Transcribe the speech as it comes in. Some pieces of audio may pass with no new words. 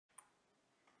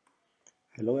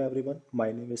Hello everyone,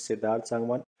 my name is Siddharth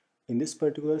Sangwan. In this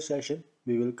particular session,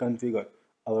 we will configure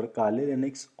our Kali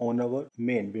Linux on our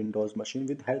main Windows machine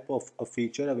with help of a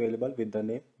feature available with the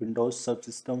name Windows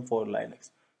Subsystem for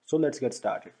Linux. So let's get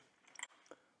started.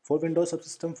 For Windows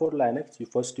Subsystem for Linux,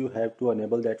 you have to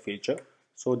enable that feature.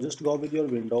 So just go with your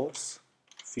Windows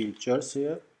features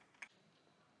here.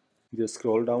 Just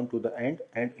scroll down to the end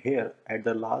and here at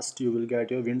the last you will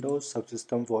get your Windows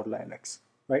Subsystem for Linux,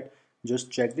 right? Just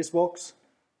check this box,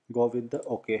 go with the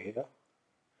OK here.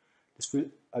 This will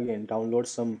again download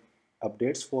some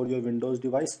updates for your Windows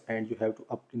device and you have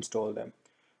to install them.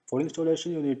 For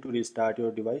installation you need to restart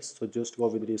your device, so just go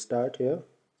with restart here.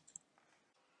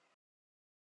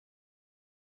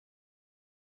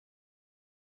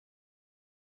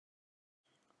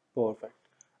 Perfect.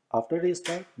 After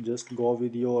restart, just go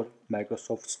with your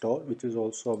Microsoft Store, which is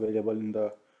also available in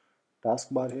the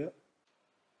taskbar here.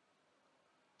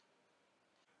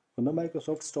 On the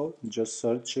Microsoft Store, just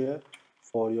search here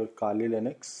for your Kali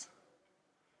Linux,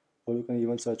 or you can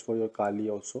even search for your Kali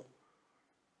also,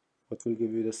 which will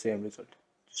give you the same result.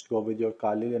 Just go with your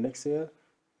Kali Linux here,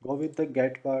 go with the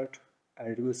get part, and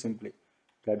it will simply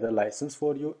get the license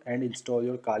for you and install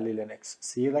your Kali Linux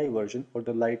CLI version or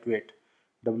the lightweight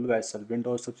WSL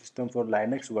Windows Subsystem for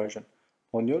Linux version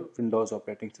on your Windows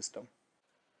operating system.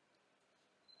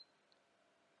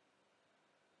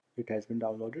 It has been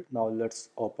downloaded. Now let's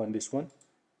open this one.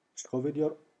 Just go with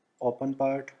your open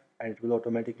part and it will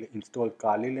automatically install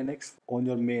Kali Linux on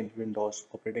your main Windows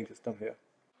operating system here.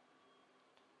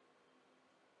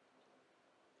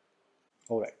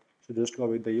 Alright, so just go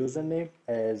with the username,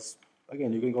 as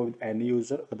again you can go with any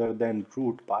user other than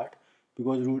root part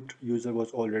because root user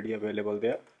was already available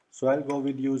there. So I'll go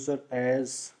with user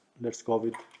as, let's go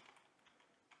with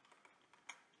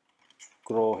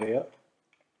Crow here.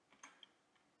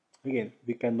 Again,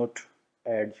 we cannot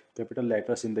add capital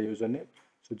letters in the username,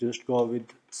 so just go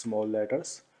with small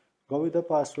letters. Go with the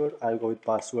password. I'll go with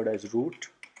password as root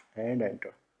and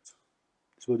enter.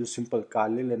 So this simple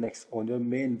Kali Linux on your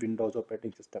main Windows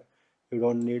operating system. You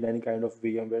don't need any kind of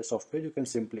VMware software. You can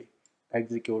simply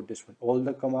execute this one. All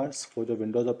the commands for the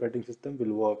Windows operating system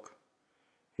will work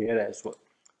here as well.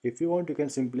 If you want, you can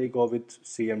simply go with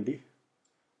CMD,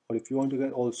 or if you want, you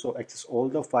can also access all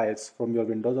the files from your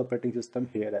Windows operating system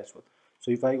here as well.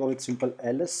 So if I go with simple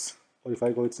ls, or if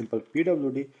I go with simple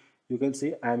pwd, you can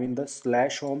see I'm in the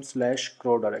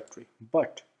 /home/crow directory.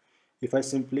 But if I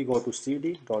simply go to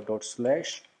cd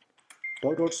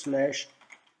 //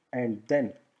 and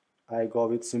then I go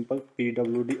with simple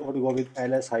pwd or go with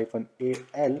ls-al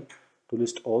to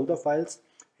list all the files,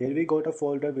 here we got a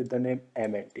folder with the name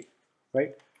mnt,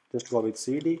 right? Just go with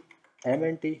cd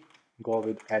mnt, go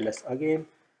with ls again.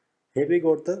 Here we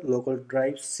got the local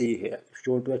drive C here. If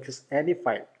you want to access any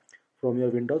file from your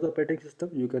Windows operating system,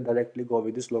 you can directly go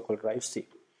with this local drive C.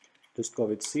 Just go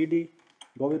with cd,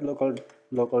 go with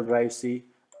local drive C,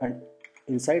 and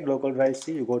inside local drive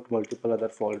C you got multiple other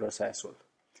folders as well.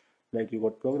 Like you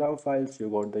got program files, you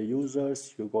got the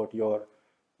users, you got your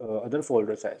other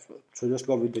folders as well. So just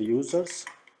go with the users,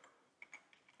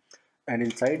 and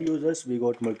inside users we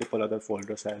got multiple other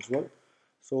folders as well.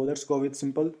 So let's go with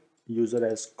simple user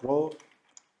as crow,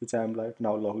 which I am right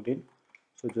now logged in.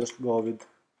 So just go with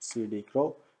cd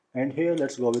crow, and here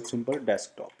let's go with simple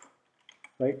desktop,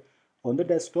 right? On the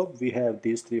desktop we have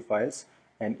these three files: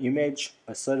 an image,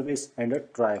 a service, and a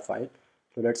try file.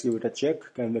 So let's give it a check.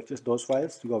 Can we access those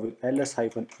files? Go with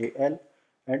ls-al,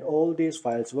 and all these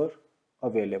files were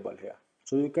available here.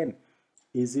 So you can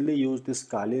easily use this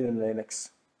Kali Linux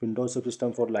Windows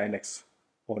Subsystem for Linux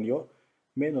on your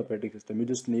main operating system. You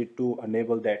just need to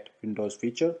enable that Windows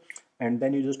feature, and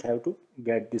then you just have to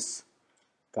get this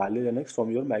Kali Linux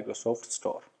from your Microsoft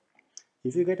Store.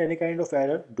 If you get any kind of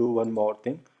error, do one more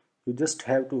thing. You just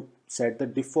have to set the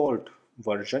default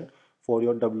version for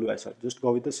your WSL. Just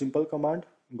go with the simple command,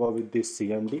 go with this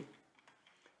CMD,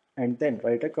 and then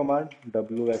write a command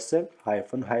WSL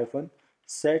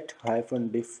set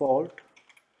default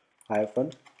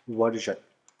version.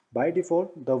 By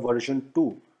default, the version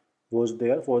 2 was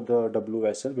there for the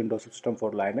WSL Windows System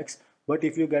for Linux. But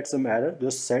if you get some error,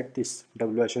 just set this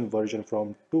WSL version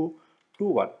from 2 to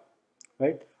 1,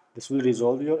 right? This will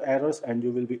resolve your errors and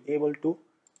you will be able to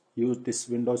use this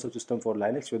Windows Subsystem for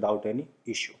Linux without any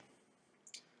issue.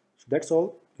 So that's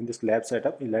all in this lab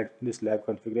setup, in this lab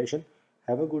configuration.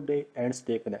 Have a good day and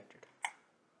stay connected.